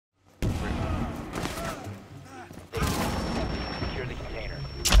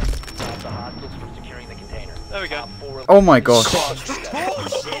There we go. Oh my gosh.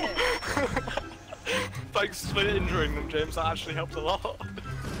 Thanks for injuring them, James. That actually helped a lot.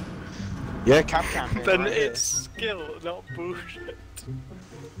 Yeah, cam. Then it's skill, not bullshit.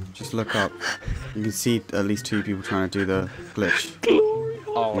 Just look up. You can see at least 2 people trying to do the glitch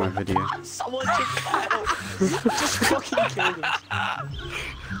Oh, in my video. Someone just fell. just fucking killed him.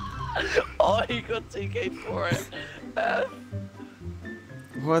 Oh, he got 2k for it.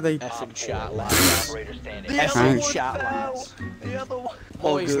 What are they? Effing chat, lads. The Effing other one chat, fell. lads. The other one.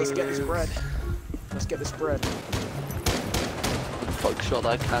 Boys, let's get this bread. Let's get this bread. Fuck shot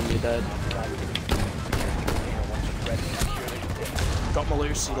that can, you're dead. Got my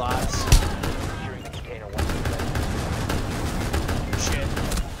Lucy, lads. Shit.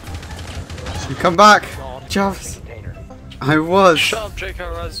 You come back, Jarvis. I was. Shut up, Jake. I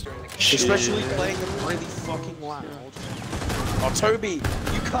was. Especially playing them really fucking loud. Oh, Toby,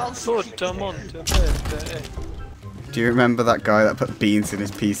 you can't Good, come on. Do you remember that guy that put beans in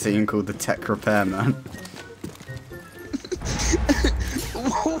his PC and called the tech repairman?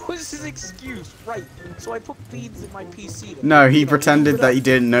 What was his excuse? Right, so I put beans in my PC. No, he pretended that he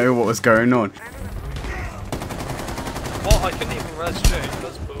didn't know what was going on. What? I couldn't even res Jake.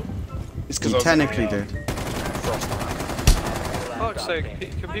 That's cool. It's He technically did. Fuck's sake,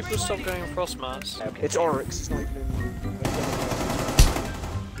 can people stop going on frost mats? It's Oryx, it's not even in.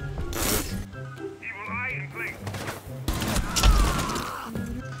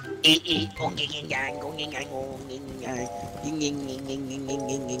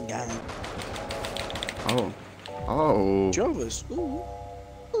 Oh. Oh. Jarvis. Ooh.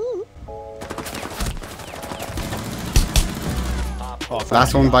 Oh,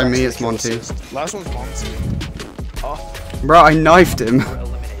 Last one by me, it's Monty. Last one's Monty. Oh. Bro, I knifed him.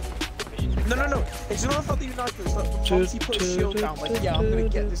 No. It's not about the you knifed him. It's like Monty put a shield down, like, yeah, I'm gonna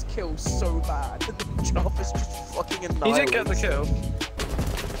get this kill so bad. And then Jarvis just fucking annihilates. He didn't get the kill.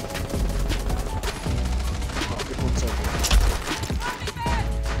 Oh, good one, Toby.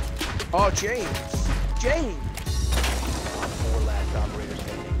 Oh, James. James.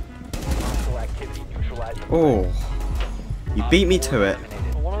 Oh. You beat me to it.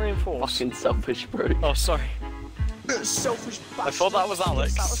 I want to reinforce. Fucking selfish, bro. Oh, sorry. Selfish bastard. I thought that was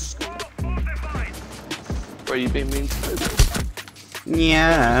Alex. Bro, you being mean to me.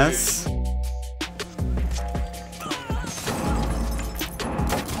 Yes.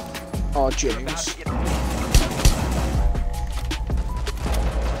 Oh, James.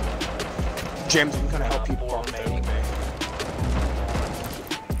 James, I'm gonna help you bomb me.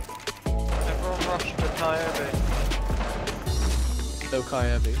 Everyone rush to Coyote. No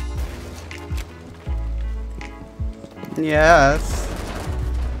Kayemi. Yes.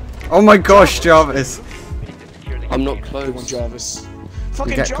 Oh my gosh, Jarvis. I'm not Good one, close. Jarvis. You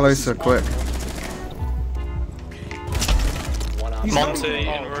Fucking get Jarvis closer is quick. He's Monty going- in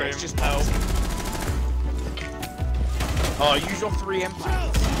oh, okay, room. it's just Help. Oh, use your 3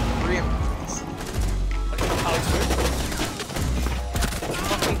 impacts. 3 impacts.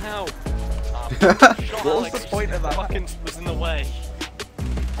 Fucking hell. What was the point of that? Fucking was in the way.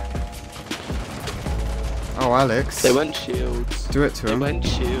 Oh, Alex. They went shields. Do it to They him. went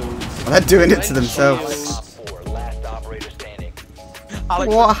shields. Oh, they're doing it to Went themselves.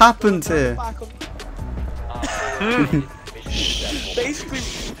 Alex, What happened here? back on-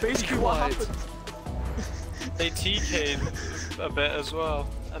 Basically what happened. They TK'd a bit as well,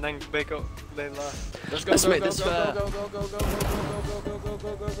 and then they left. Let's make this fair.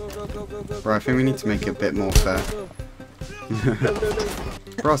 Bro, I think we need to make it a bit more fair.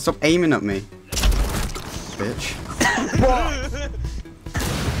 Bro, stop aiming at me. Bitch.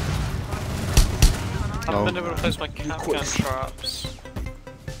 I haven't been Oh. able to place my Capcan traps.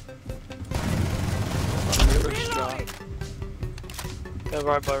 They're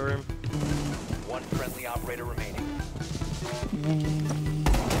right by room. One friendly operator remaining.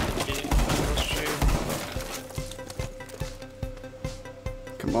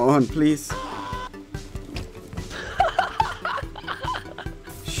 Come on, please.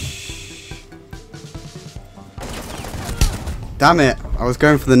 Shh. Damn it, I was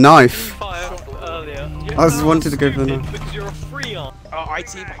going for the knife. Fire earlier. I just wanted to go for the knife. Because you're a free on.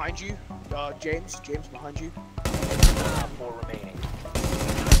 IT behind you. James behind you. Op 4 remaining.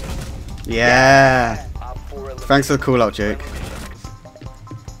 Yeah. Op 4 eliminated. Thanks for the call out, Jake.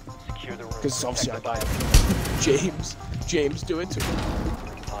 Secure the room. Because obviously I died. James, do it to me.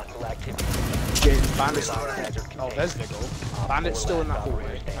 Hostile activity. James, Bandit's still dead. Oh, there's Vigil. Bandit's still in that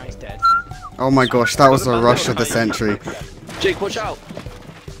hallway. Now he's dead. Oh my gosh, that was a rush of the century. Jake, watch out!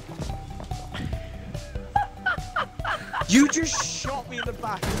 You just shot me in the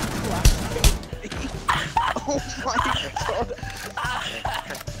back. Oh my god.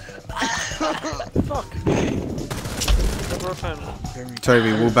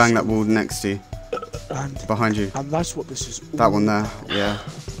 Toby, we'll bang that wall next to you. And Behind you. that's what this is. That one there. Yeah.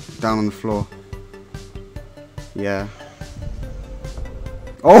 Down on the floor. Yeah.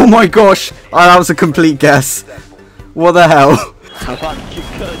 Oh my gosh! Oh, that was a complete guess. What the hell?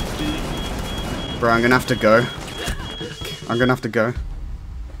 Bro, I'm gonna have to go. I'm gonna have to go.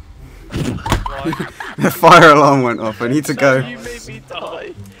 The fire alarm went off. I need to go. You made me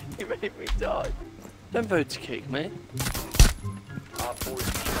die. You made me die. Don't vote to kick me. Op 4 is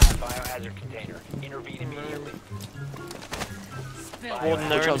securing the biohazard container. Intervene immediately. Warden,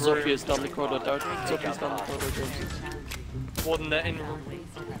 they're Watch in out, room. Zofia is down the corridor, Dart. Zofia's down the corridor, James. Warden, they're in room.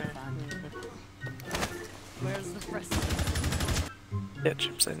 Where's the rest? Yeah,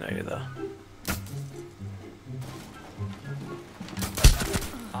 Chips, I know you're there.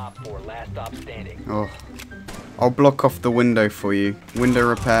 Op 4, last stop standing. Oh. I'll block off the window for you. Window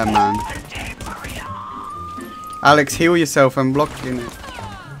repair man. Alex, heal yourself. I'm blocking it.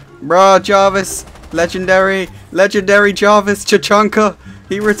 Bruh, Jarvis. Legendary Jarvis Chachanka.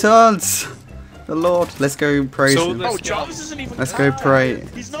 He returns. The Lord. Let's go praise So him. let's Oh, Jarvis isn't even. Let's go Captain. pray.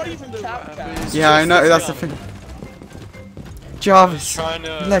 He's not even captain. Yeah, I know. That's the thing. Jarvis. Trying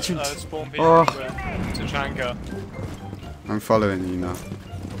to Legend. spawn people Oh. to Chanka. I'm following you now.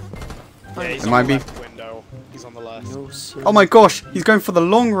 Yeah, he's It on might the be. left window. He's on the left. No, sir. Oh my gosh. He's going for the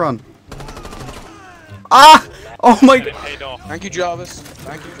long run. Ah! Oh my. And it paid off. Thank you, Jarvis.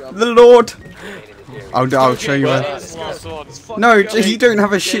 Thank you, Jarvis. The Lord. I'll show you Where where. is the last one? No, you don't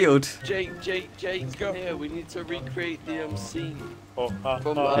have a shield. Jake, go. here, we need to recreate the scene Oh,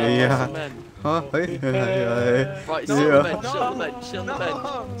 from Yeah. Men. Hi. Right, sit Yeah. on the bench, sit on the bench, sit on the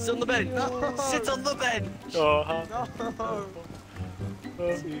bench, sit on the bench, sit on the bench, Oh, sit, Op 4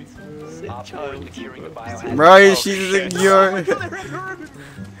 is child. securing the biohazard. Right, Oh, she's shit. you're. They're in the room.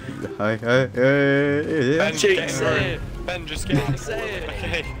 Hi. Ben, Jake, get say her. it. Ben, just get it. Say it.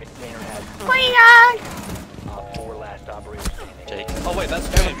 Okay. Container has Op 4 last operator standing. Jake. Oh wait, that's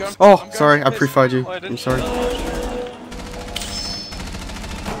I'm Ben. going- Oh, I'm sorry, going I to pre-fired you. Oh, I didn't I'm sorry.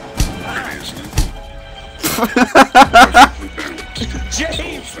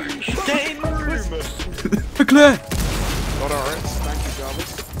 James! Get in room! Leclerc! Got our rinse. Thank you,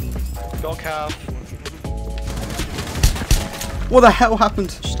 Jarvis. Got Cav. What the hell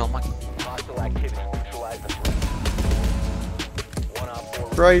happened? Hostile activity. Neutralize the threat. One Op 4.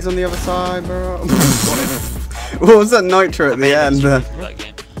 Bro, he's on the other side, bro. What was that nitro at the end?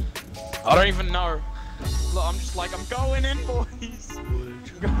 I don't even know. Look, I'm just like, I'm going in, boys.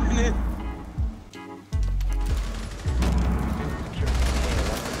 I'm going in.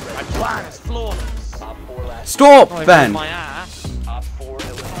 My plan is flawless. Op 4 last. Stop, Ben! My ass. Op 4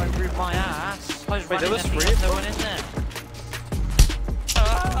 eliminated. I through my ass. I was Wait, there running was and three of no one in there.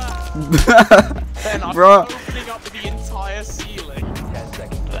 Ben, I'm Bruh. opening up the entire ceiling. 10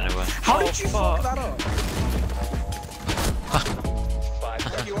 seconds. Anyway. How did you fuck that up? 5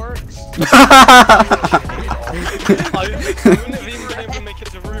 seconds. Yorks. I wouldn't have even been able to make it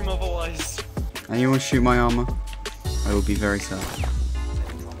to room otherwise. Anyone shoot my armor? I will be very sad.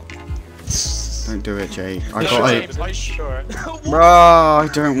 Don't do it, Jay. I got it. James, I Sure. Bro, I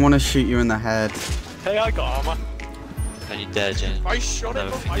don't want to shoot you in the head. Hey, I got armor. Don't you dare, James. I shot it.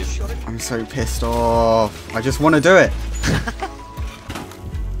 Never I forgive shot it. I'm so pissed off. I just want to do it.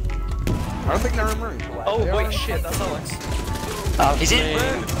 I don't think they're in room. Oh, They are wait, in- shit, that's Alex. He's in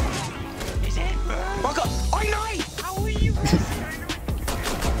room. Fuck up. I know. How are you?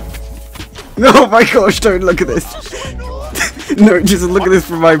 Oh my gosh, don't look at this. No, just look at this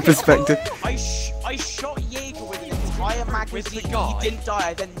from my perspective. I shot Jaeger with the entire magazine. With the guy? He didn't die.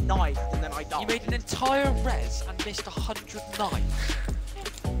 I then knifed, and then I died. You made an entire res and missed 109.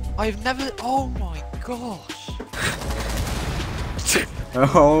 I've never. Oh my gosh.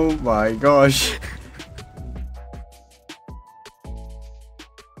 Oh my gosh.